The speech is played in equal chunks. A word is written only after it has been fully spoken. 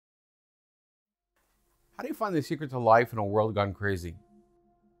How do you find the secret to life in a world gone crazy?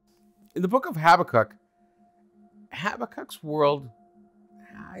 In the book of Habakkuk, Habakkuk's world,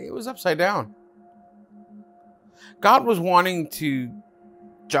 it was upside down. God was wanting to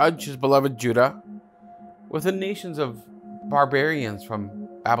judge his beloved Judah with the nations of barbarians from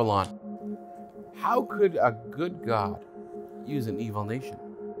Babylon. How could a good God use an evil nation?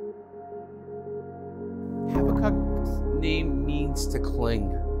 Habakkuk's name means to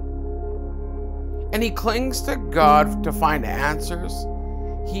cling. And he clings to God to find answers.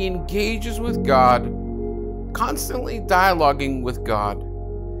 He engages with God, constantly dialoguing with God,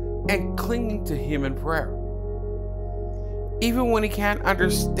 and clinging to him in prayer. Even when he can't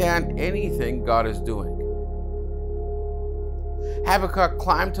understand anything God is doing. Habakkuk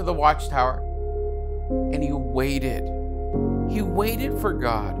climbed to the watchtower and he waited. He waited for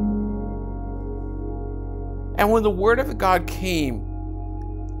God. And when the word of God came,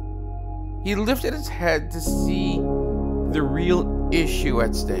 he lifted his head to see the real issue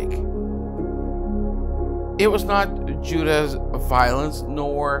at stake. It was not Judah's violence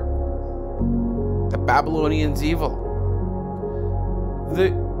nor the Babylonians' evil.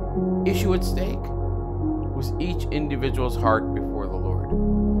 The issue at stake was each individual's heart before the Lord.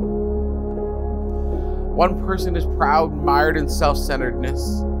 One person is proud, mired in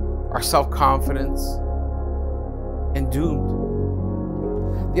self-centeredness or self-confidence, and doomed.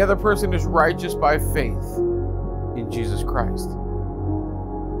 The other person is righteous by faith in Jesus Christ,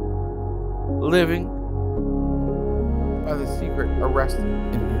 living by the secret arrested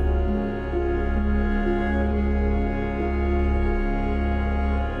in him.